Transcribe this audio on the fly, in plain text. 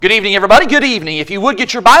Good evening, everybody. Good evening. If you would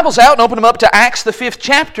get your Bibles out and open them up to Acts, the 5th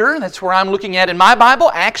chapter. That's where I'm looking at in my Bible,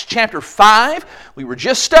 Acts chapter 5. We were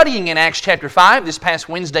just studying in Acts chapter 5 this past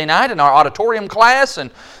Wednesday night in our auditorium class, and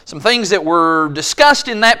some things that were discussed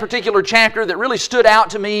in that particular chapter that really stood out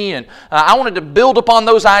to me, and I wanted to build upon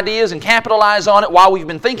those ideas and capitalize on it while we've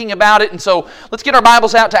been thinking about it. And so let's get our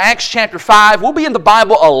Bibles out to Acts chapter 5. We'll be in the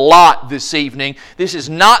Bible a lot this evening. This is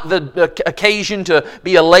not the occasion to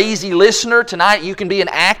be a lazy listener. Tonight you can be an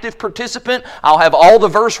active participant. I'll have all the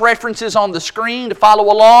verse references on the screen to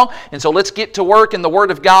follow along. And so let's get to work in the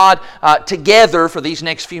Word of God together for these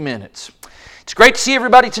next few minutes. It's great to see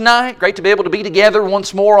everybody tonight. Great to be able to be together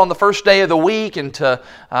once more on the first day of the week and to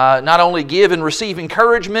not only give and receive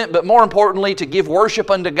encouragement, but more importantly to give worship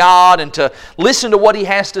unto God and to listen to what He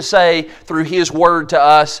has to say through His Word to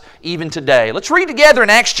us even today. Let's read together in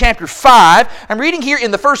Acts chapter 5. I'm reading here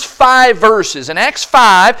in the first 5 verses. In Acts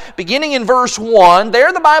 5, beginning in verse 1,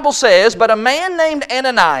 there the Bible says, "But a man named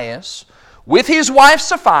Ananias, with his wife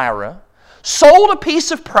Sapphira, sold a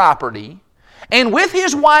piece of property, and with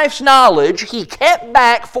his wife's knowledge, he kept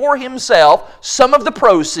back for himself some of the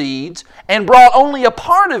proceeds and brought only a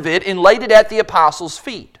part of it and laid it at the apostles'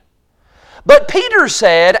 feet. But Peter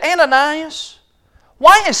said, 'Ananias,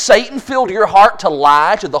 why has Satan filled your heart to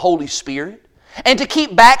lie to the Holy Spirit and to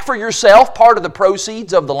keep back for yourself part of the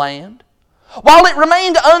proceeds of the land? While it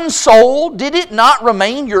remained unsold, did it not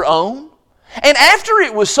remain your own? And after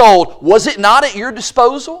it was sold, was it not at your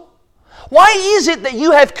disposal? Why is it that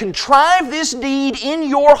you have contrived this deed in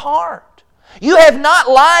your heart? You have not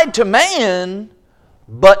lied to man,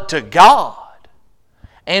 but to God.'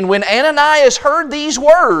 And when Ananias heard these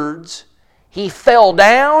words, he fell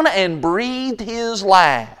down and breathed his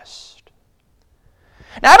last."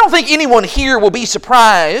 Now, I don't think anyone here will be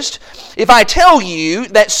surprised if I tell you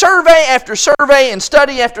that survey after survey and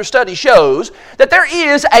study after study shows that there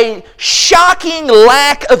is a shocking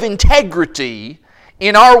lack of integrity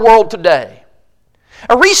in our world today.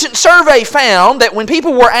 A recent survey found that when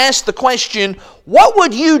people were asked the question, "What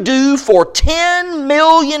would you do for $10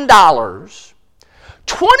 million?"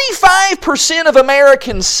 25% of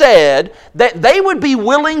Americans said that they would be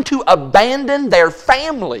willing to abandon their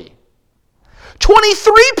family.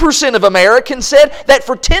 23% of Americans said that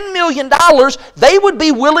for $10 million they would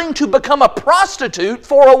be willing to become a prostitute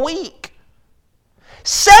for a week.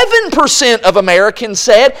 7% of Americans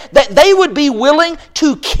said that they would be willing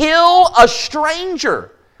to kill a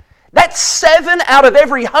stranger. That's 7 out of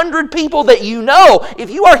every 100 people that you know. If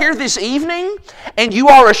you are here this evening and you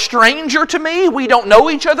are a stranger to me, we don't know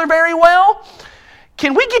each other very well,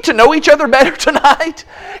 can we get to know each other better tonight?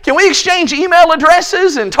 Can we exchange email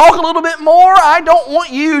addresses and talk a little bit more? I don't want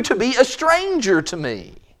you to be a stranger to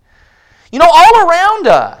me. You know, all around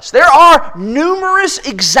us, there are numerous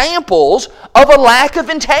examples of a lack of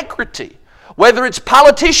integrity. Whether it's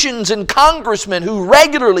politicians and congressmen who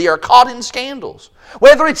regularly are caught in scandals.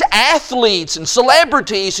 Whether it's athletes and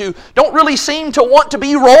celebrities who don't really seem to want to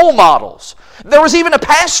be role models. There was even a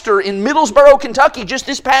pastor in Middlesboro, Kentucky just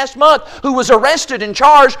this past month who was arrested and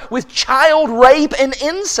charged with child rape and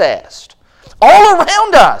incest. All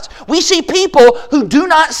around us, we see people who do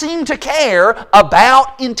not seem to care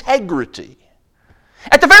about integrity.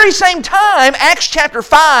 At the very same time, Acts chapter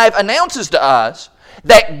 5 announces to us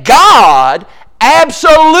that God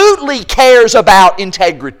absolutely cares about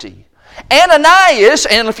integrity. Ananias,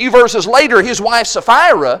 and a few verses later, his wife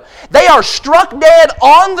Sapphira, they are struck dead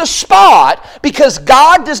on the spot because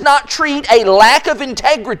God does not treat a lack of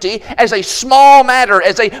integrity as a small matter,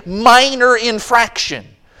 as a minor infraction.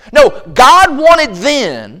 No, God wanted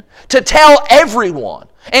then to tell everyone,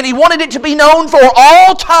 and He wanted it to be known for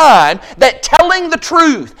all time, that telling the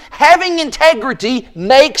truth, having integrity,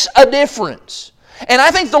 makes a difference. And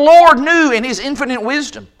I think the Lord knew in His infinite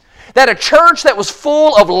wisdom that a church that was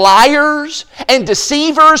full of liars and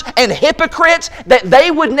deceivers and hypocrites, that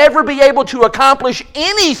they would never be able to accomplish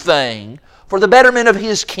anything for the betterment of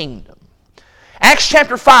His kingdom. Acts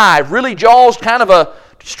chapter 5 really draws kind of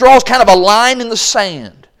a line in the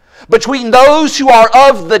sand between those who are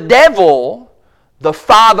of the devil, the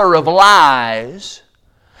father of lies,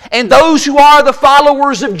 and those who are the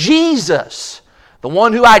followers of Jesus, the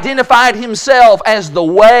one who identified Himself as the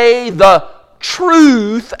way, the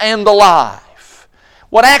truth, and the life.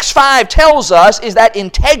 What Acts 5 tells us is that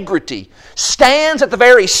integrity stands at the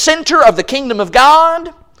very center of the kingdom of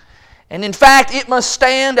God, and in fact it must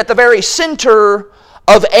stand at the very center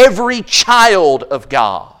of every child of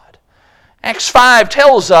God. Acts 5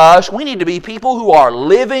 tells us we need to be people who are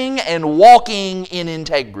living and walking in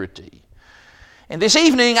integrity. And this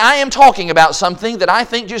evening I am talking about something that I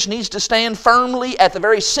think just needs to stand firmly at the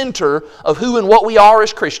very center of who and what we are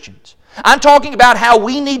as Christians. I'm talking about how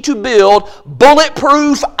we need to build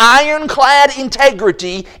bulletproof, ironclad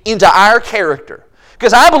integrity into our character.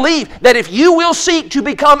 Because I believe that if you will seek to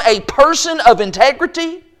become a person of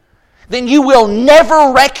integrity, then you will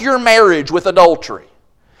never wreck your marriage with adultery.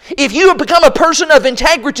 If you become a person of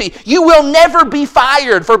integrity, you will never be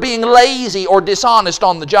fired for being lazy or dishonest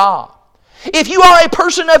on the job. If you are a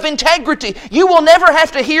person of integrity, you will never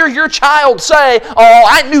have to hear your child say, "Oh,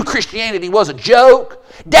 I knew Christianity was a joke.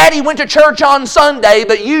 Daddy went to church on Sunday,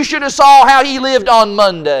 but you should have saw how he lived on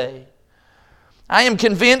Monday." I am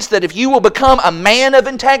convinced that if you will become a man of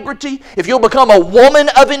integrity, if you'll become a woman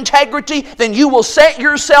of integrity, then you will set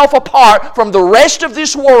yourself apart from the rest of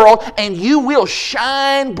this world and you will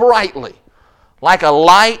shine brightly like a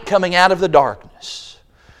light coming out of the darkness.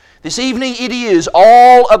 This evening it is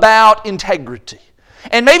all about integrity.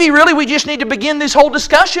 And maybe really we just need to begin this whole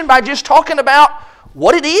discussion by just talking about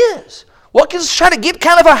what it is. Let's try to get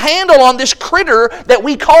kind of a handle on this critter that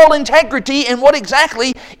we call integrity and what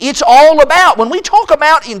exactly it's all about. When we talk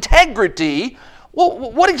about integrity, well,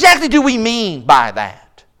 what exactly do we mean by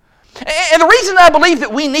that? And the reason I believe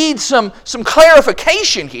that we need some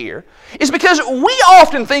clarification here is because we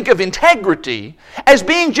often think of integrity as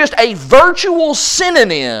being just a virtual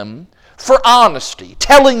synonym for honesty,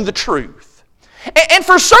 telling the truth. And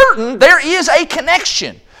for certain, there is a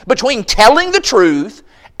connection between telling the truth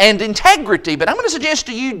and integrity. But I'm going to suggest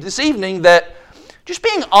to you this evening that just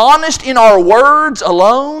being honest in our words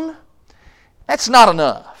alone, that's not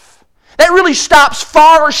enough. That really stops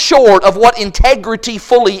far short of what integrity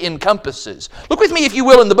fully encompasses. Look with me, if you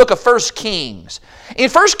will, in the book of 1 Kings. In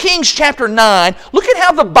 1 Kings chapter 9, look at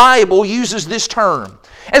how the Bible uses this term.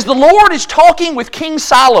 As the Lord is talking with King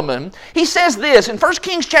Solomon, he says this in 1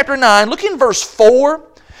 Kings chapter 9, look in verse 4.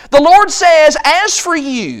 The Lord says, "As for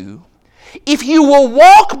you, if you will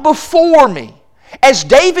walk before me, as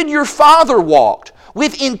David your father walked,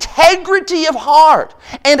 with integrity of heart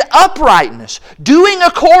and uprightness, doing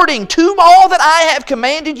according to all that I have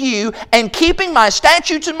commanded you, and keeping my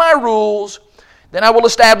statutes and my rules, then I will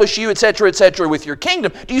establish you," etc., etc., with your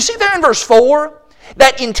kingdom. Do you see there in verse 4?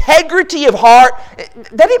 That integrity of heart,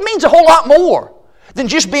 that it means a whole lot more than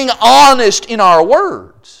just being honest in our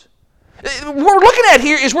words. What we're looking at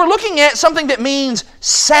here is we're looking at something that means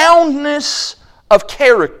soundness of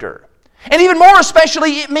character. And even more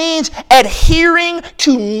especially, it means adhering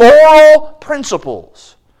to moral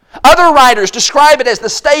principles. Other writers describe it as the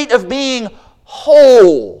state of being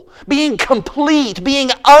whole, being complete,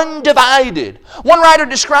 being undivided. One writer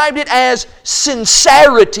described it as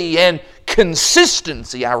sincerity and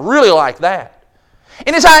consistency. I really like that.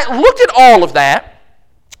 And as I looked at all of that,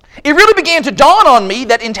 it really began to dawn on me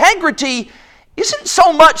that integrity isn't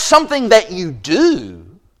so much something that you do.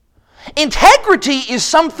 Integrity is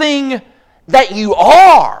something that you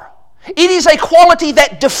are. It is a quality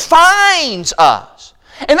that defines us.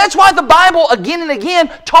 And that's why the Bible again and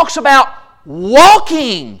again talks about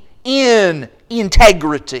walking in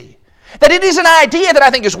integrity. That it is an idea that I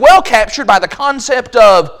think is well captured by the concept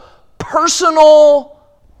of personal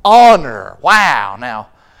honor. Wow, Now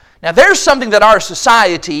there's something that our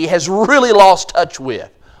society has really lost touch with.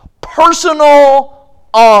 Personal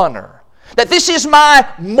honor. That this is my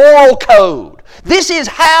moral code. This is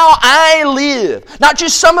how I live. Not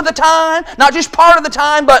just some of the time, not just part of the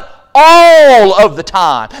time, but all of the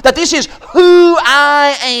time. That this is who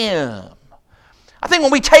I am. I think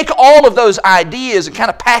when we take all of those ideas and kind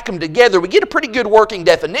of pack them together, we get a pretty good working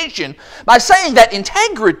definition by saying that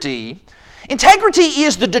integrity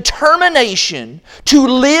is the determination to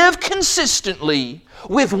live consistently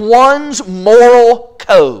with one's moral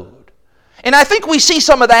code. And I think we see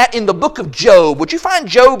some of that in the book of Job. Would you find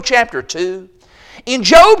Job chapter 2? In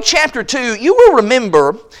Job chapter 2, you will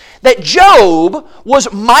remember that Job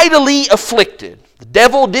was mightily afflicted. The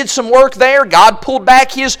devil did some work there. God pulled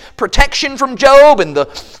back his protection from Job, and the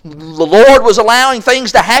Lord was allowing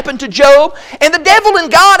things to happen to Job. And the devil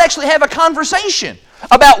and God actually have a conversation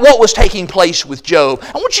about what was taking place with Job.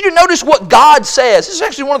 I want you to notice what God says. This is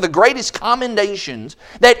actually one of the greatest commendations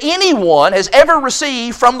that anyone has ever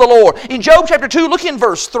received from the Lord. In Job chapter 2, look in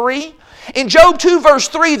verse 3. In Job 2 verse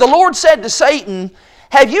 3, the Lord said to Satan,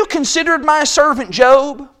 "Have you considered my servant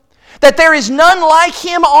Job? That there is none like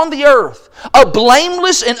him on the earth, a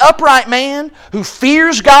blameless and upright man who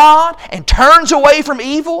fears God and turns away from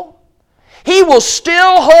evil? He will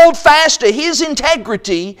still hold fast to his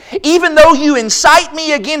integrity, even though you incite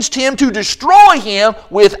me against him to destroy him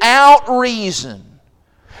without reason."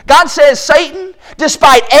 God says, Satan,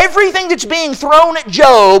 despite everything that's being thrown at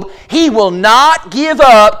Job, he will not give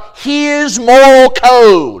up his moral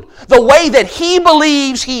code, the way that he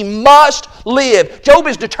believes he must live. Job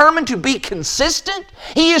is determined to be consistent.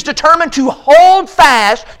 He is determined to hold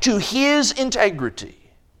fast to his integrity.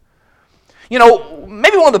 You know,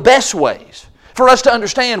 maybe one of the best ways for us to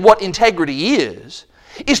understand what integrity is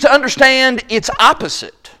to understand its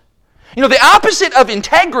opposite. You know, the opposite of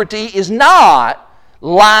integrity is not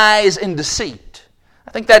lies and deceit.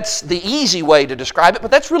 I think that's the easy way to describe it,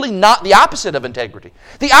 but that's really not the opposite of integrity.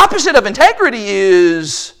 The opposite of integrity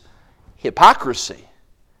is hypocrisy.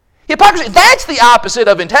 Hypocrisy, that's the opposite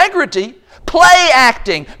of integrity. Play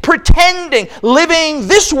acting, pretending, living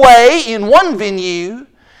this way in one venue,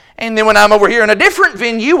 and then when I'm over here in a different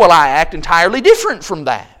venue, well, I act entirely different from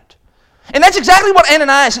that. And that's exactly what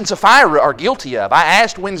Ananias and Sapphira are guilty of. I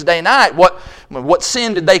asked Wednesday night what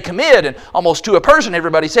sin did they commit, and almost to a person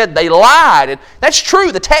everybody said they lied. And that's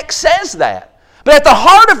true, the text says that. But at the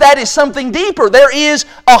heart of that is something deeper. There is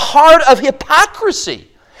a heart of hypocrisy.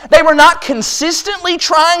 They were not consistently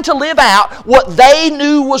trying to live out what they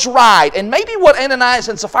knew was right. And maybe what Ananias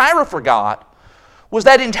and Sapphira forgot was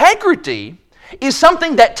that integrity is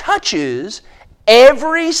something that touches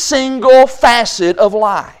every single facet of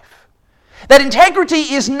life. That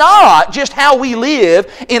integrity is not just how we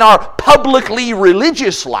live in our publicly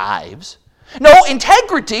religious lives. No,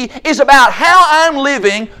 integrity is about how I'm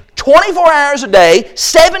living 24 hours a day,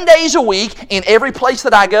 7 days a week, in every place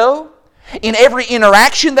that I go, in every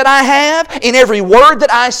interaction that I have, in every word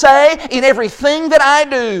that I say, in everything that I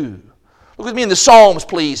do. Look with me in the Psalms,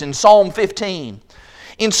 please, in Psalm 15.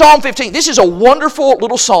 In Psalm 15, this is a wonderful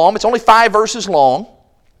little psalm. It's only 5 verses long.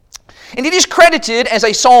 And it is credited as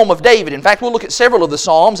a psalm of David. In fact, we'll look at several of the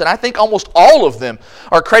psalms, and I think almost all of them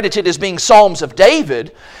are credited as being psalms of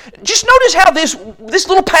David. Just notice how this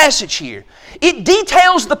little passage here, it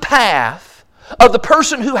details the path of the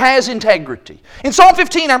person who has integrity. In Psalm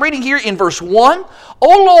 15, I'm reading here in verse 1,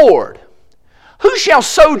 O Lord, who shall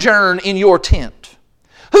sojourn in your tent?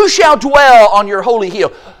 Who shall dwell on your holy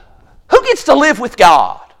hill? Who gets to live with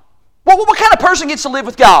God? What kind of person gets to live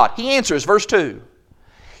with God? He answers, verse 2.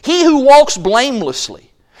 He who walks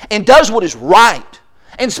blamelessly and does what is right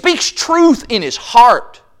and speaks truth in his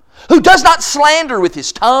heart, who does not slander with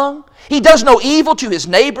his tongue, he does no evil to his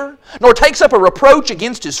neighbor, nor takes up a reproach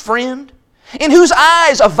against his friend, in whose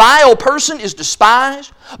eyes a vile person is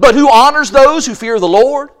despised, but who honors those who fear the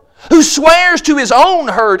Lord, who swears to his own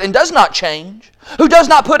hurt and does not change, who does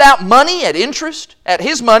not put out money at interest, and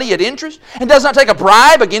does not take a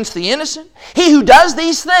bribe against the innocent. He who does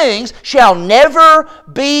these things shall never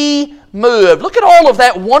be moved. Look at all of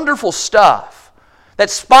that wonderful stuff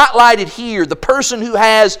that's spotlighted here. The person who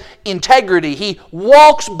has integrity. He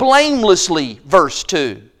walks blamelessly, verse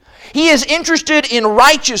 2. He is interested in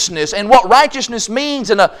righteousness and what righteousness means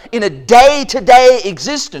in a day-to-day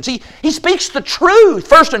existence. He speaks the truth,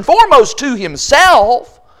 first and foremost, to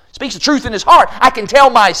himself. Speaks the truth in his heart. I can tell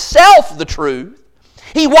myself the truth.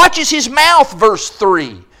 He watches his mouth, verse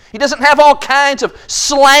 3. He doesn't have all kinds of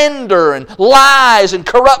slander and lies and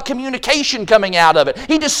corrupt communication coming out of it.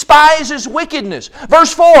 He despises wickedness.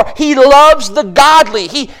 Verse 4, he loves the godly.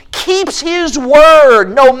 He keeps his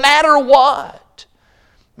word no matter what.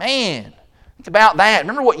 Man, think about that.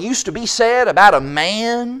 Remember what used to be said about a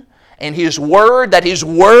man and his word, that his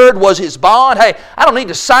word was his bond? Hey, I don't need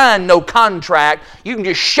to sign no contract. You can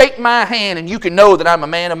just shake my hand and you can know that I'm a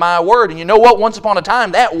man of my word. And you know what? Once upon a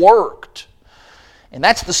time, that worked. And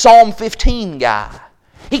that's the Psalm 15 guy.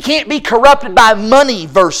 He can't be corrupted by money,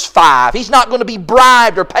 verse 5. He's not going to be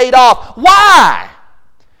bribed or paid off. Why?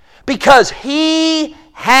 Because he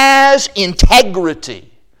has integrity.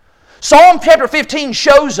 Psalm chapter 15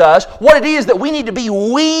 shows us what it is that we need to be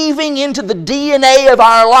weaving into the DNA of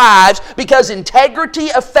our lives, because integrity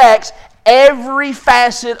affects every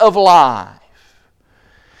facet of life.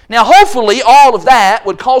 Now, hopefully, all of that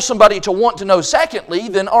would cause somebody to want to know, secondly,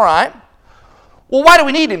 then, all right, well, why do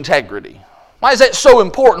we need integrity? Why is that so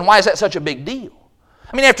important? Why is that such a big deal?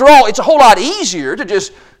 I mean, after all, it's a whole lot easier to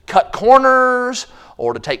just cut corners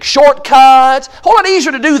or to take shortcuts. A whole lot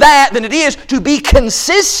easier to do that than it is to be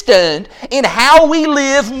consistent in how we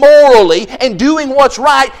live morally and doing what's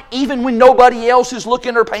right even when nobody else is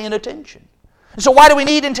looking or paying attention. And so why do we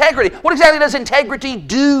need integrity? What exactly does integrity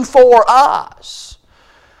do for us?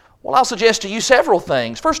 Well, I'll suggest to you several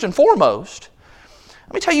things. First and foremost,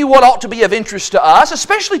 let me tell you what ought to be of interest to us,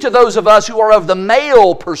 especially to those of us who are of the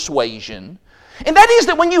male persuasion. And that is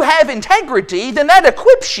that when you have integrity, then that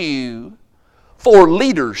equips you for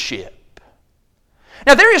leadership.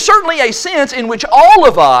 Now, there is certainly a sense in which all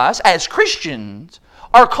of us as Christians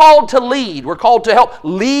are called to lead. We're called to help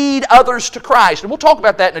lead others to Christ. And we'll talk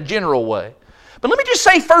about that in a general way. But let me just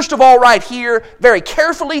say, first of all, right here, very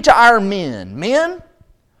carefully to our men. Men,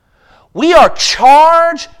 we are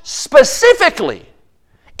charged specifically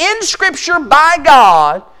in Scripture by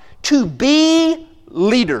God to be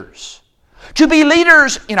leaders. To be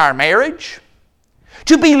leaders in our marriage.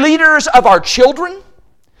 To be leaders of our children.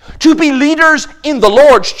 To be leaders in the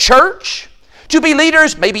Lord's church. To be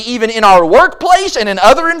leaders maybe even in our workplace and in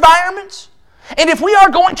other environments. And if we are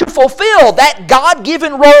going to fulfill that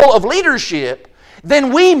God-given role of leadership,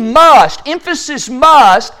 then we must, emphasis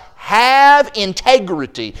must, have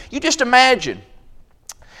integrity. You just imagine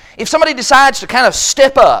if somebody decides to kind of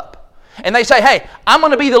step up and they say, hey, I'm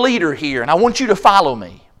going to be the leader here and I want you to follow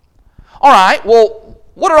me. All right, well,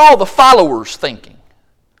 what are all the followers thinking?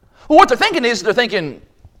 Well, what they're thinking is they're thinking,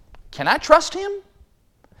 can I trust him?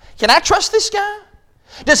 Can I trust this guy?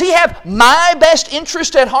 Does he have my best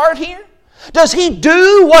interest at heart here? Does he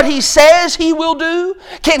do what he says he will do?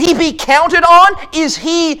 Can he be counted on? Is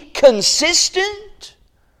he consistent?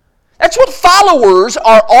 That's what followers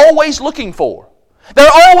are always looking for. They're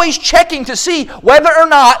always checking to see whether or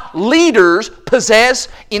not leaders possess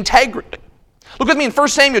integrity. Look with me in 1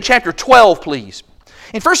 Samuel chapter 12, please.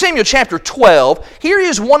 In 1 Samuel chapter 12, here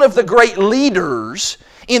is one of the great leaders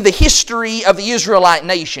in the history of the Israelite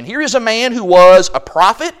nation. Here is a man who was a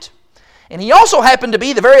prophet, and he also happened to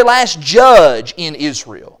be the very last judge in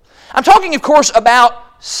Israel. I'm talking, of course,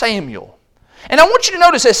 about Samuel. And I want you to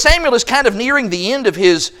notice as Samuel is kind of nearing the end of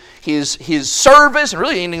his service, and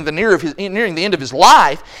really nearing the end of his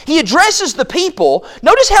life, he addresses the people.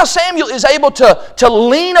 Notice how Samuel is able to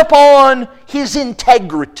lean upon his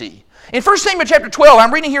integrity. In 1 Samuel chapter 12,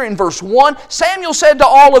 I'm reading here in verse 1, Samuel said to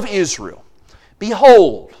all of Israel,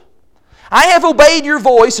 behold, I have obeyed your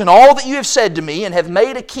voice in all that you have said to me and have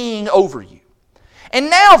made a king over you. And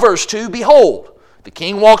now, verse 2, behold, the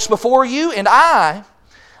king walks before you, and I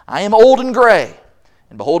am old and gray,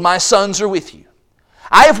 and behold, my sons are with you.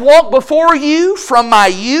 I have walked before you from my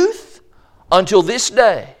youth until this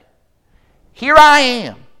day. Here I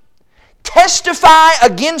am. Testify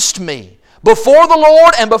against me before the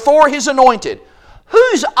Lord and before His anointed.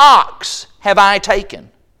 Whose ox have I taken?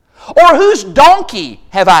 Or whose donkey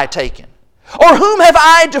have I taken? Or whom have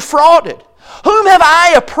I defrauded? Whom have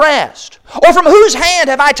I oppressed? Or from whose hand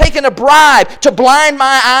have I taken a bribe to blind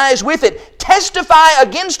my eyes with it? Testify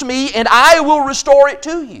against me, and I will restore it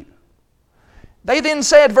to you. They then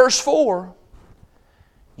said, verse 4,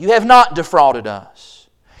 you have not defrauded us.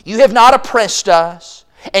 You have not oppressed us.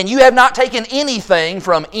 And you have not taken anything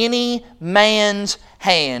from any man's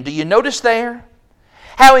hand. Do you notice there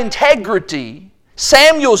how integrity,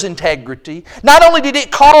 Samuel's integrity, not only did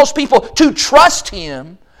it cause people to trust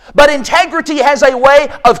him, but integrity has a way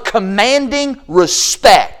of commanding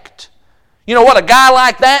respect. You know what? A guy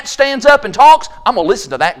like that stands up and talks, I'm going to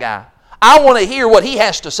listen to that guy. I want to hear what he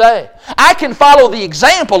has to say. I can follow the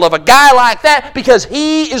example of a guy like that because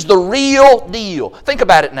he is the real deal. Think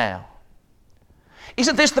about it now.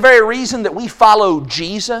 Isn't this the very reason that we follow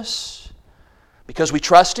Jesus? Because we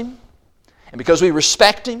trust Him and because we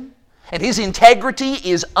respect Him and His integrity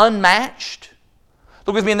is unmatched?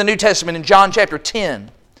 Look with me in the New Testament in John chapter 10.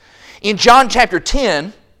 In John chapter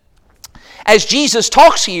 10, as Jesus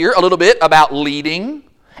talks here a little bit about leading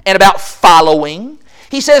and about following,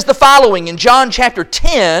 He says the following in John chapter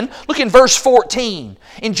 10, look in verse 14.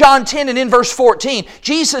 In John 10 and in verse 14,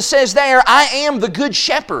 Jesus says there, I am the good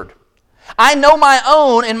shepherd. I know my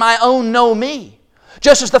own, and my own know me.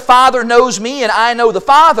 Just as the Father knows me, and I know the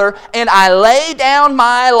Father, and I lay down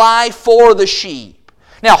my life for the sheep.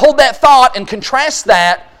 Now hold that thought and contrast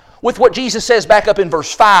that with what Jesus says back up in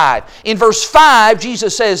verse 5. In verse 5,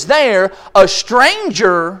 Jesus says there, a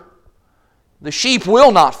stranger the sheep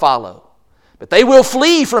will not follow, but they will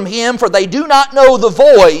flee from him, for they do not know the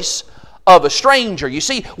voice of a stranger. You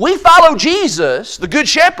see, we follow Jesus, the Good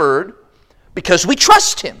Shepherd, because we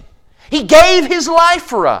trust Him. He gave His life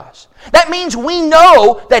for us. That means we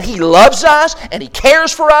know that He loves us and He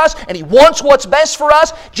cares for us and He wants what's best for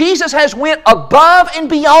us. Jesus has went above and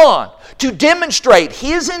beyond to demonstrate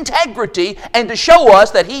His integrity and to show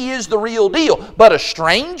us that He is the real deal. But a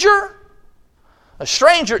stranger?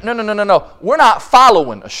 No. We're not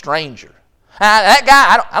following a stranger. That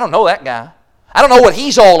guy, I don't know that guy. I don't know what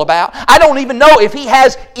he's all about. I don't even know if he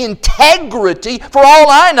has integrity. For all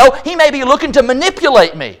I know, he may be looking to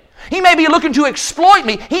manipulate me. He may be looking to exploit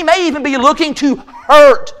me. He may even be looking to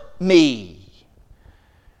hurt me.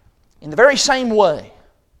 In the very same way,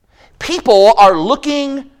 people are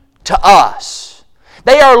looking to us.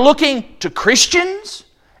 They are looking to Christians.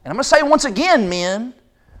 And I'm going to say once again, men,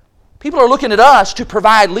 People are looking at us to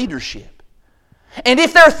provide leadership. And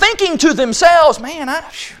if they're thinking to themselves, man, I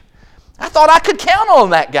thought I could count on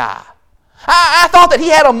that guy. I thought that he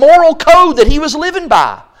had a moral code that he was living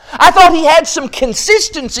by. I thought he had some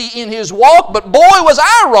consistency in his walk, but boy, was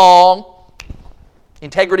I wrong.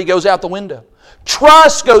 Integrity goes out the window.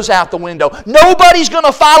 Trust goes out the window. Nobody's going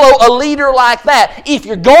to follow a leader like that. If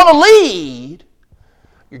you're going to lead,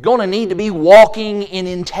 you're going to need to be walking in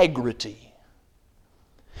integrity.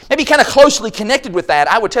 Maybe kind of closely connected with that,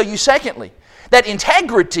 I would tell you secondly, that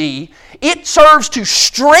integrity, it serves to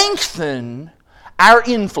strengthen our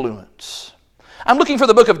influence. I'm looking for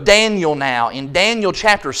the book of Daniel now, in Daniel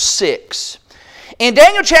chapter 6. In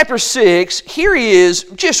Daniel chapter 6, here is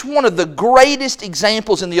just one of the greatest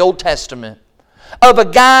examples in the Old Testament of a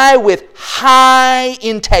guy with high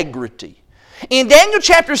integrity. In Daniel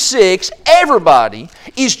chapter 6, everybody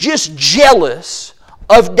is just jealous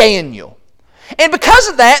of Daniel. And because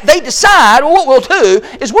of that, they decide, well, what we'll do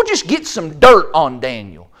is we'll just get some dirt on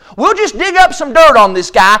Daniel. We'll just dig up some dirt on this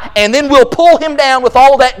guy, and then we'll pull him down with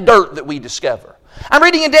all that dirt that we discover. I'm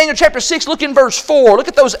reading in Daniel chapter 6, look in verse 4. Look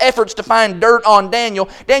at those efforts to find dirt on Daniel.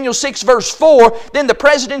 Daniel 6 verse 4, then the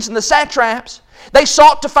presidents and the satraps, they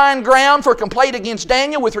sought to find ground for complaint against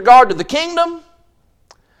Daniel with regard to the kingdom,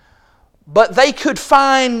 but they could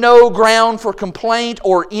find no ground for complaint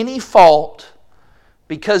or any fault,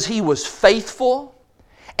 because he was faithful,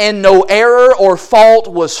 and no error or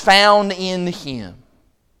fault was found in him.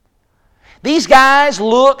 These guys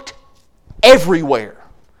looked everywhere.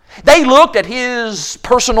 They looked at his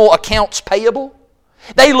personal accounts payable.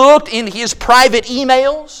 They looked in his private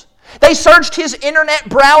emails. They searched his internet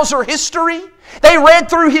browser history. They read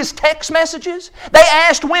through his text messages. They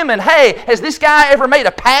asked women, hey, has this guy ever made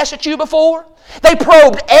a pass at you before? They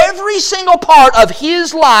probed every single part of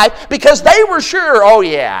his life because they were sure, oh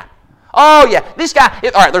yeah, this guy,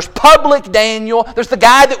 all right, there's public Daniel. There's the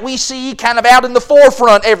guy that we see kind of out in the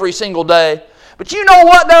forefront every single day. But you know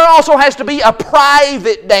what? There also has to be a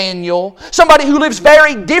private Daniel, somebody who lives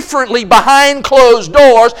very differently behind closed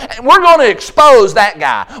doors, and we're going to expose that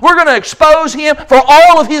guy. We're going to expose him for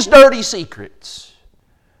all of his dirty secrets.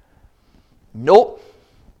 Nope.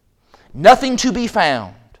 Nothing to be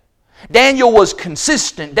found. Daniel was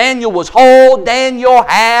consistent. Daniel was whole. Daniel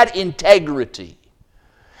had integrity.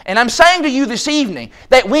 And I'm saying to you this evening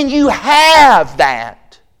that when you have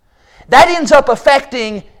that ends up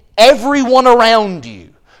affecting everyone around you.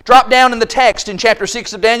 Drop down in the text in chapter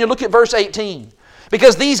 6 of Daniel. Look at verse 18.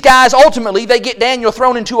 Because these guys, ultimately, they get Daniel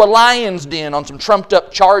thrown into a lion's den on some trumped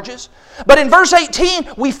up charges. But in verse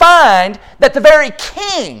 18, we find that the very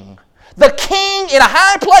king, the king in a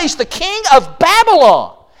high place, the king of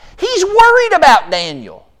Babylon, he's worried about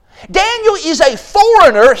Daniel. Daniel is a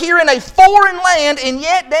foreigner here in a foreign land, and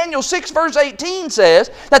yet Daniel 6 verse 18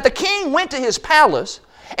 says that the king went to his palace,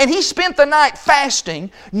 and he spent the night fasting.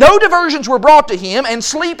 No diversions were brought to him, and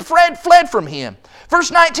sleep fled from him. Verse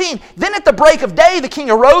 19, then at the break of day the king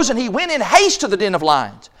arose, and he went in haste to the den of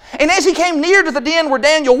lions. And as he came near to the den where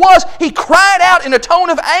Daniel was, he cried out in a tone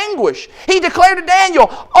of anguish. He declared to Daniel,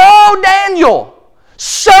 "O Daniel,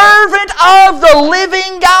 servant of the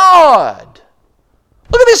living God."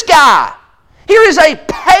 Look at this guy. Here is a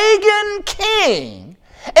pagan king,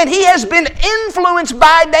 and he has been influenced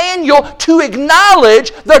by Daniel to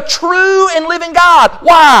acknowledge the true and living God.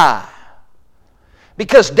 Why?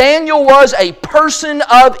 Because Daniel was a person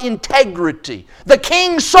of integrity. The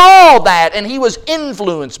king saw that, and he was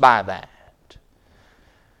influenced by that.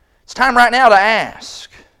 It's time right now to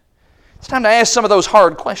ask. It's time to ask some of those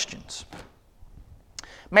hard questions.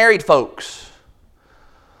 Married folks,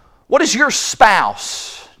 what does your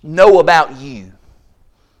spouse know about you?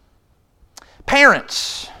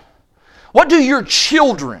 Parents, what do your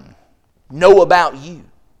children know about you?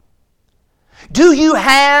 Do you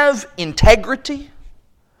have integrity?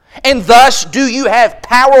 And thus, do you have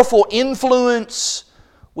powerful influence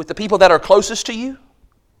with the people that are closest to you?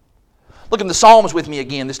 Look in the Psalms with me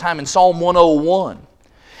again, this time in Psalm 101.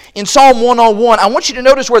 In Psalm 101, I want you to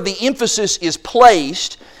notice where the emphasis is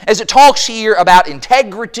placed as it talks here about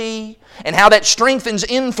integrity and how that strengthens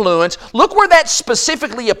influence. Look where that's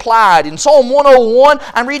specifically applied. In Psalm 101,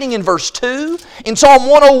 I'm reading in verse 2. In Psalm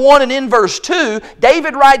 101 and in verse 2,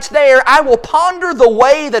 David writes there, "I will ponder the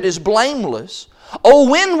way that is blameless. Oh,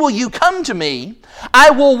 when will you come to me? I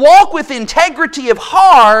will walk with integrity of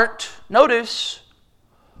heart," notice,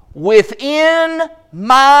 "within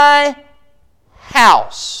my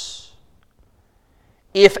house."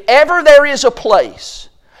 If ever there is a place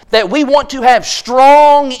that we want to have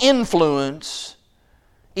strong influence,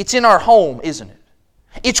 it's in our home, isn't it?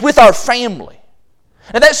 It's with our family.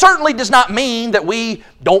 Now, that certainly does not mean that we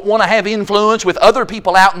don't want to have influence with other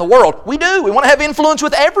people out in the world. We do. We want to have influence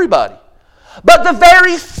with everybody. But the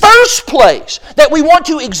very first place that we want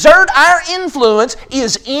to exert our influence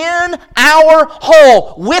is in our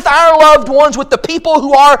home, with our loved ones, with the people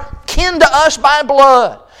who are kin to us by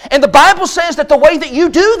blood. And the Bible says that the way that you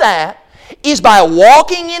do that is by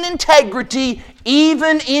walking in integrity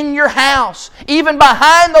even in your house, even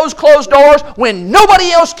behind those closed doors when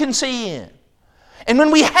nobody else can see in. And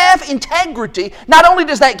when we have integrity, not only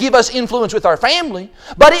does that give us influence with our family,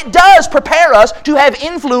 but it does prepare us to have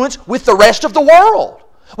influence with the rest of the world.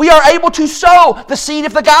 We are able to sow the seed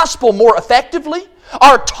of the gospel more effectively.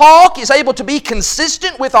 Our talk is able to be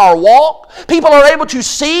consistent with our walk. People are able to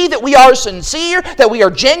see that we are sincere, that we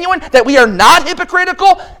are genuine, that we are not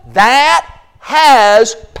hypocritical. That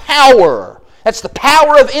has power. That's the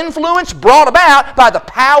power of influence brought about by the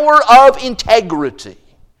power of integrity.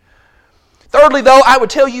 Thirdly, though, I would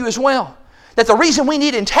tell you as well that the reason we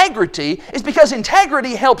need integrity is because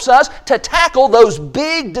integrity helps us to tackle those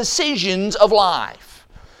big decisions of life.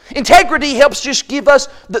 Integrity helps just give us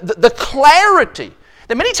the clarity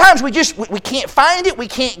that many times we can't find it, we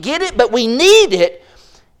can't get it, but we need it.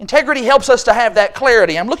 Integrity helps us to have that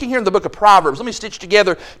clarity. I'm looking here in the book of Proverbs. Let me stitch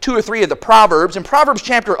together 2 or 3 of the Proverbs. In Proverbs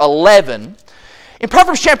chapter 11,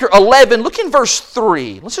 look in verse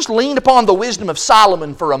 3. Let's just lean upon the wisdom of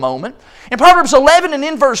Solomon for a moment. In Proverbs 11 and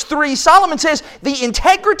in verse 3, Solomon says, "The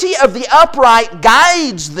integrity of the upright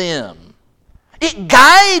guides them." It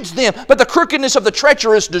guides them, but the crookedness of the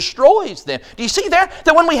treacherous destroys them. Do you see there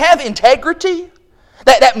that when we have integrity,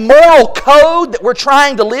 that moral code that we're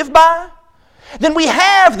trying to live by, then we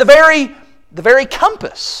have the very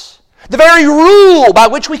compass, the very rule by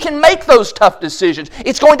which we can make those tough decisions.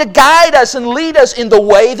 It's going to guide us and lead us in the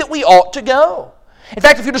way that we ought to go. In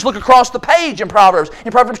fact, if you just look across the page in Proverbs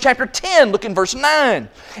chapter 10, look in verse 9.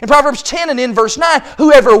 In Proverbs 10 and in verse 9,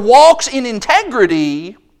 whoever walks in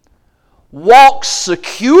integrity walks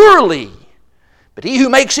securely, but he who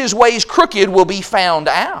makes his ways crooked will be found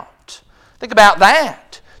out. Think about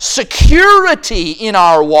that. Security in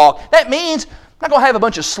our walk. That means I'm not going to have a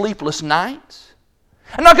bunch of sleepless nights.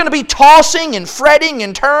 I'm not going to be tossing and fretting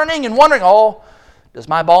and turning and wondering, oh, does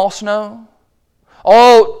my boss know?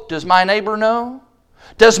 Oh, does my neighbor know?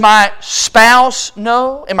 Does my spouse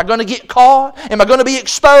know? Am I going to get caught? Am I going to be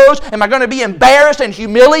exposed? Am I going to be embarrassed and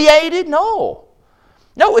humiliated? No.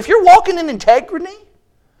 No, if you're walking in integrity,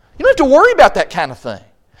 you don't have to worry about that kind of thing.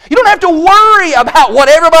 You don't have to worry about what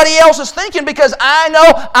everybody else is thinking because I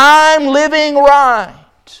know I'm living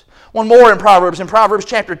right. One more in Proverbs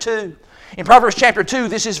chapter 2. In Proverbs chapter 2,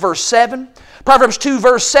 this is verse 7. Proverbs 2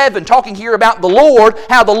 verse 7, talking here about the Lord,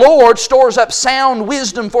 how the Lord stores up sound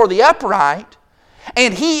wisdom for the upright,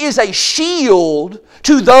 and He is a shield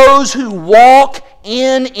to those who walk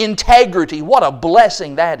in integrity. What a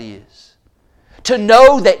blessing that is. To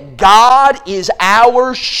know that God is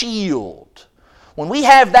our shield. When we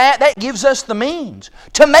have that, that gives us the means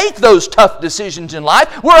to make those tough decisions in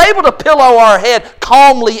life. We're able to pillow our head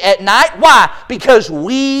calmly at night. Why? Because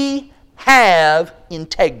we have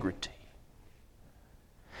integrity.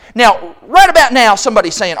 Now, right about now,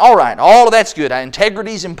 somebody's saying, all right, all of that's good.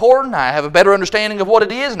 Integrity is important. I have a better understanding of what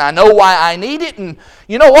it is, and I know why I need it. And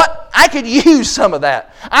you know what? I could use some of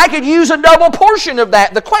that. I could use a double portion of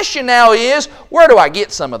that. The question now is, where do I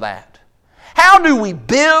get some of that? How do we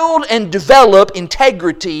build and develop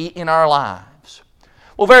integrity in our lives?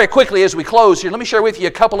 Well, very quickly as we close here, let me share with you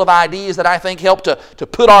a couple of ideas that I think help to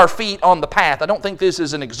put our feet on the path. I don't think this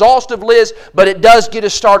is an exhaustive list, but it does get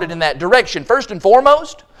us started in that direction. First and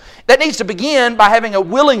foremost, that needs to begin by having a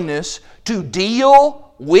willingness to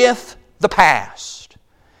deal with the past.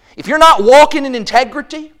 If you're not walking in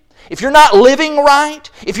integrity, if you're not living right,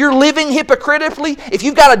 if you're living hypocritically, if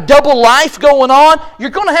you've got a double life going on,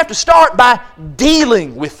 you're going to have to start by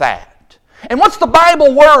dealing with that. And what's the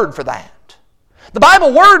Bible word for that? The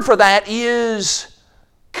Bible word for that is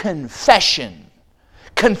confession.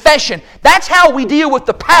 Confession. That's how we deal with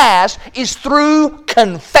the past, is through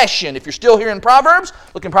confession. If you're still here in Proverbs,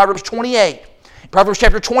 look in Proverbs 28. In Proverbs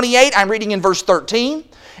chapter 28, I'm reading in verse 13.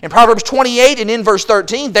 In Proverbs 28 and in verse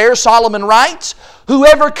 13, there Solomon writes,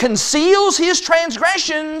 whoever conceals his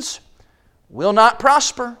transgressions will not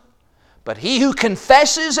prosper, but he who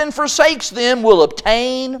confesses and forsakes them will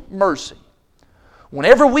obtain mercy.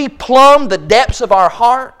 Whenever we plumb the depths of our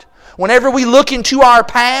heart, whenever we look into our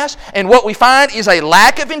past and what we find is a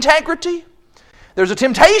lack of integrity, there's a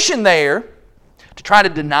temptation there to try to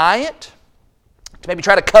deny it, to maybe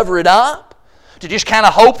try to cover it up, to just kind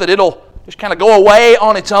of hope that it'll just kind of go away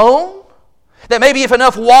on its own. That maybe if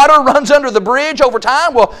enough water runs under the bridge over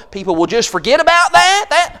time, well, people will just forget about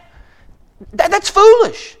that? That's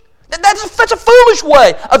foolish. That's a foolish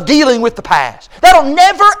way of dealing with the past. That'll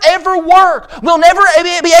never, ever work. We'll never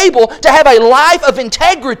be able to have a life of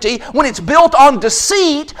integrity when it's built on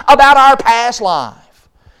deceit about our past life.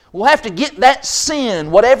 We'll have to get that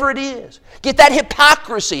sin, whatever it is, get that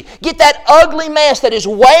hypocrisy, get that ugly mess that is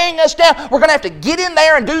weighing us down. We're going to have to get in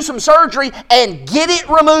there and do some surgery and get it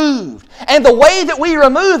removed. And the way that we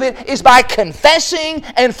remove it is by confessing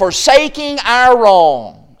and forsaking our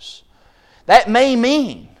wrongs. That may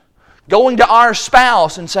mean going to our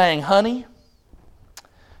spouse and saying, honey,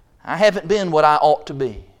 I haven't been what I ought to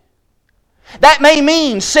be. That may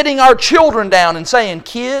mean sitting our children down and saying,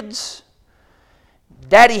 kids,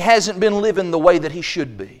 Daddy hasn't been living the way that he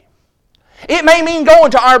should be. It may mean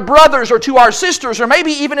going to our brothers or to our sisters, or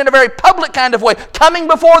maybe even in a very public kind of way, coming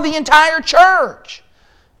before the entire church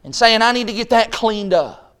and saying, I need to get that cleaned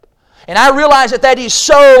up. And I realize that is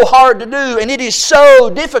so hard to do and it is so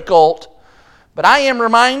difficult, but I am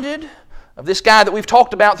reminded of this guy that we've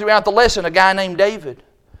talked about throughout the lesson, a guy named David.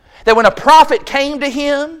 That when a prophet came to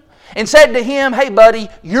him and said to him, hey buddy,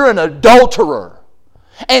 you're an adulterer.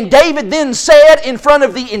 And David then said in front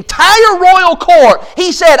of the entire royal court,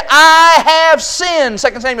 he said, I have sinned,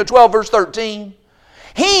 2 Samuel 12 verse 13.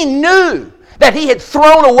 He knew that he had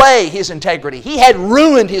thrown away his integrity. He had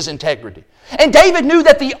ruined his integrity. And David knew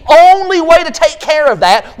that the only way to take care of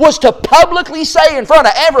that was to publicly say in front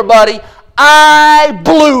of everybody, I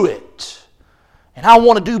blew it. And I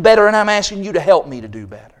want to do better, and I'm asking you to help me to do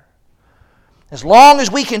better. As long as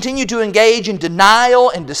we continue to engage in denial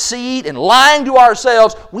and deceit and lying to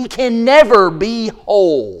ourselves, we can never be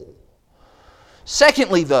whole.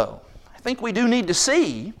 Secondly, though, I think we do need to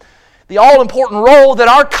see the all-important role that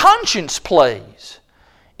our conscience plays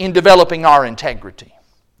in developing our integrity.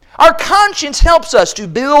 Our conscience helps us to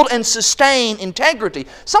build and sustain integrity.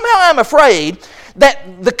 Somehow I'm afraid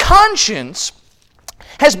that the conscience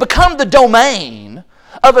has become the domain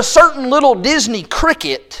of a certain little Disney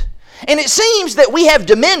cricket, and it seems that we have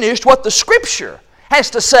diminished what the Scripture has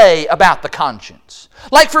to say about the conscience.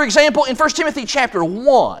 Like, for example, in 1 Timothy chapter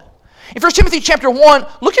 1. In 1 Timothy chapter 1,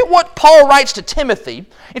 look at what Paul writes to Timothy.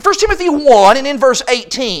 In 1 Timothy 1 and in verse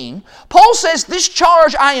 18, Paul says, this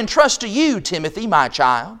charge I entrust to you, Timothy, my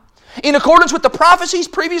child, in accordance with the prophecies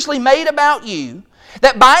previously made about you,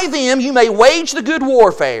 that by them you may wage the good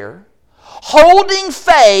warfare, holding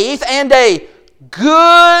faith and a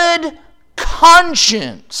good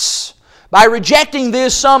conscience. By rejecting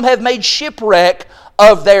this, some have made shipwreck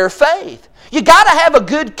of their faith. You got to have a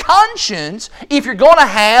good conscience if you're going to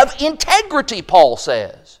have integrity, Paul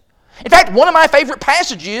says. In fact, one of my favorite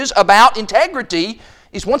passages about integrity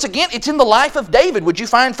is, once again, it's in the life of David. Would you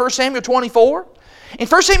find 1 Samuel 24? In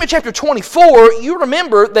 1 Samuel chapter 24, you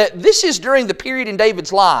remember that this is during the period in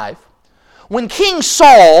David's life when King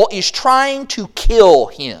Saul is trying to kill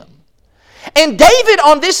him. And David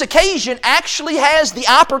on this occasion actually has the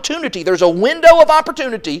opportunity, there's a window of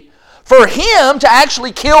opportunity for him to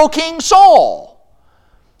actually kill King Saul.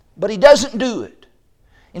 But he doesn't do it.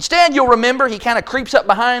 Instead, you'll remember he kind of creeps up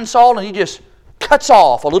behind Saul and he just cuts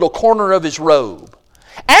off a little corner of his robe.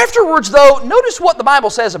 Afterwards, though, notice what the Bible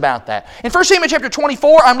says about that. In 1 Samuel chapter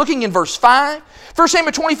 24, I'm looking in verse 5. 1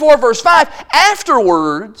 Samuel 24, verse 5,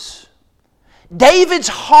 afterwards, David's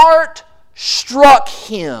heart struck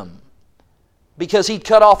him because he'd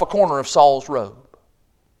cut off a corner of Saul's robe.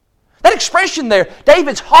 That expression there,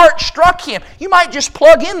 David's heart struck him. You might just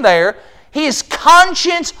plug in there, his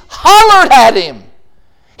conscience hollered at him.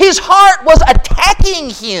 His heart was attacking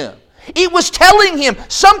him. It was telling him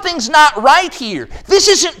something's not right here. This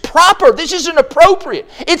isn't proper. This isn't appropriate.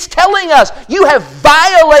 It's telling us you have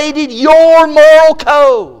violated your moral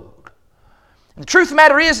code. And the truth of the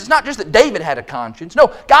matter is, it's not just that David had a conscience. No,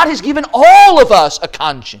 God has given all of us a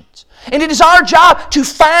conscience. And it is our job to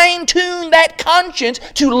fine-tune that conscience,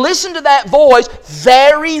 to listen to that voice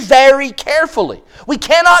very, very carefully. We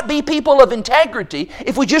cannot be people of integrity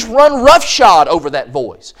if we just run roughshod over that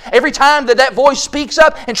voice. Every time that voice speaks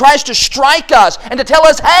up and tries to strike us and to tell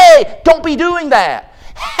us, hey, don't be doing that.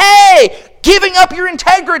 Hey, giving up your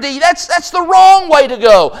integrity, that's the wrong way to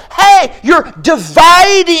go. Hey, you're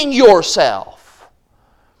dividing yourself.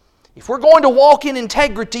 If we're going to walk in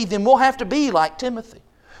integrity, then we'll have to be like Timothy.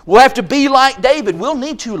 We'll have to be like David. We'll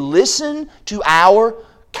need to listen to our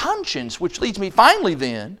conscience, which leads me finally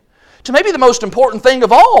then to maybe the most important thing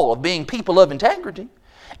of all of being people of integrity.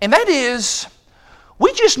 And that is,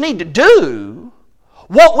 we just need to do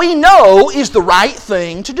what we know is the right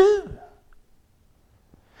thing to do.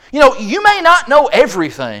 You know, you may not know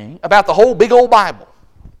everything about the whole big old Bible.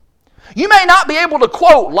 You may not be able to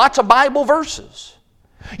quote lots of Bible verses.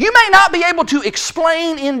 You may not be able to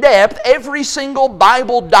explain in depth every single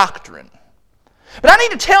Bible doctrine. But I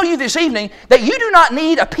need to tell you this evening that you do not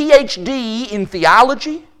need a PhD in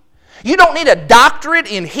theology. You don't need a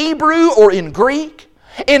doctorate in Hebrew or in Greek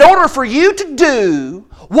in order for you to do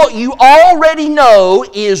what you already know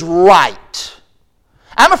is right.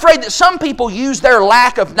 I'm afraid that some people use their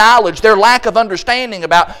lack of knowledge, their lack of understanding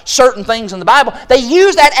about certain things in the Bible, they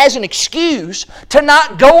use that as an excuse to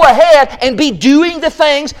not go ahead and be doing the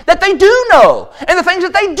things that they do know and the things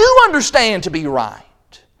that they do understand to be right.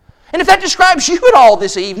 And if that describes you at all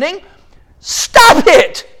this evening, stop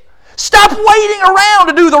it! Stop waiting around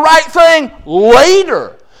to do the right thing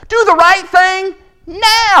later. Do the right thing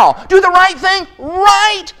now. Do the right thing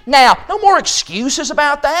right now. No more excuses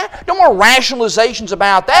about that. No more rationalizations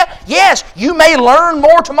about that. Yes, you may learn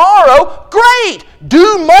more tomorrow. Great.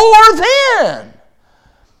 Do more then.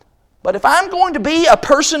 But if I'm going to be a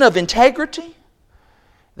person of integrity,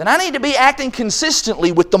 then I need to be acting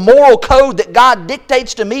consistently with the moral code that God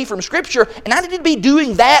dictates to me from Scripture, and I need to be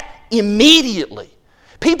doing that immediately.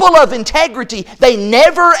 People of integrity, they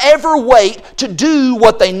never ever wait to do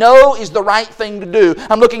what they know is the right thing to do.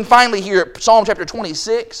 I'm looking finally here at Psalm chapter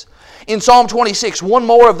 26. In Psalm 26, one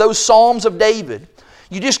more of those Psalms of David.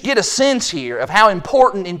 You just get a sense here of how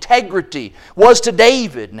important integrity was to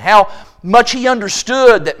David and how much he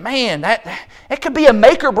understood that, man, that could be a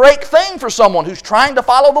make or break thing for someone who's trying to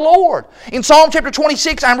follow the Lord. In Psalm chapter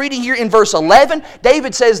 26, I'm reading here in verse 11,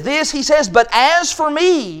 David says this, he says, "But as for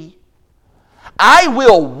me, I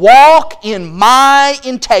will walk in my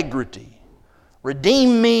integrity.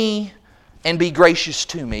 Redeem me and be gracious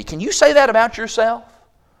to me." Can you say that about yourself?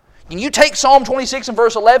 Can you take Psalm 26 and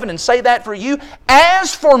verse 11 and say that for you?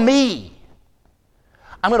 As for me,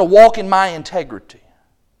 I'm going to walk in my integrity.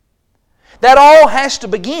 That all has to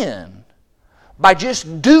begin by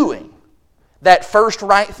just doing that first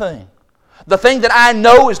right thing. The thing that I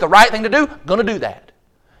know is the right thing to do, I'm going to do that.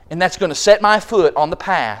 And that's going to set my foot on the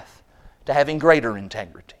path to having greater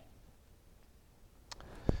integrity.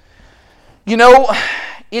 You know,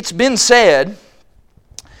 it's been said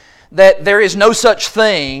that there is no such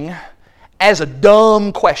thing as a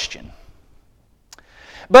dumb question.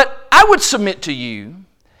 But I would submit to you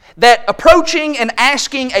that approaching and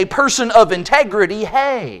asking a person of integrity,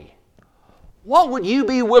 hey, what would you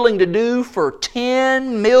be willing to do for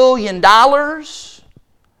 $10 million? I'm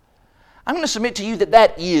going to submit to you that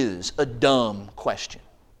that is a dumb question.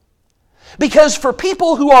 Because for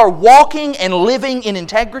people who are walking and living in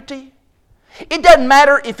integrity, it doesn't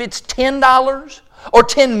matter if it's $10 or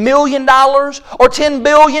 $10 million or 10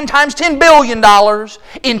 billion times $10 billion.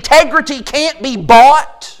 Integrity can't be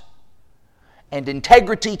bought and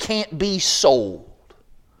integrity can't be sold.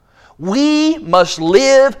 We must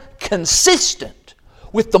live consistent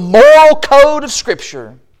with the moral code of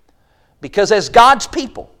Scripture because as God's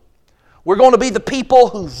people, we're going to be the people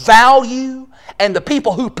who value and the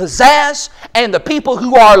people who possess and the people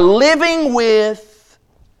who are living with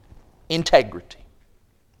integrity.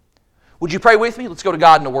 Would you pray with me? Let's go to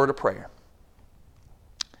God in a word of prayer.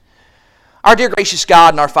 Our dear gracious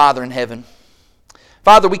God and our Father in heaven,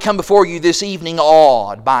 Father, we come before you this evening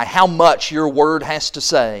awed by how much your word has to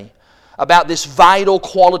say about this vital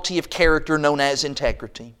quality of character known as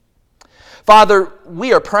integrity. Father,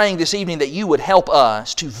 we are praying this evening that you would help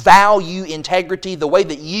us to value integrity the way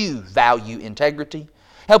that you value integrity.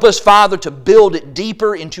 Help us, Father, to build it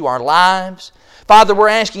deeper into our lives. Father, we're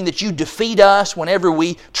asking that you defeat us whenever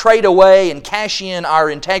we trade away and cash in our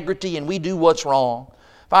integrity and we do what's wrong.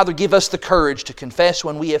 Father, give us the courage to confess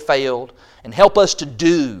when we have failed and help us to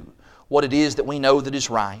do what it is that we know that is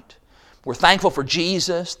right. We're thankful for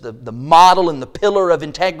Jesus, the model and the pillar of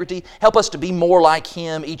integrity. Help us to be more like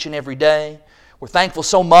Him each and every day. We're thankful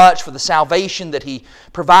so much for the salvation that He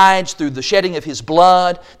provides through the shedding of His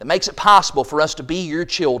blood that makes it possible for us to be your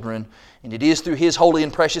children. And it is through His holy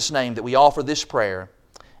and precious name that we offer this prayer.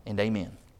 And amen.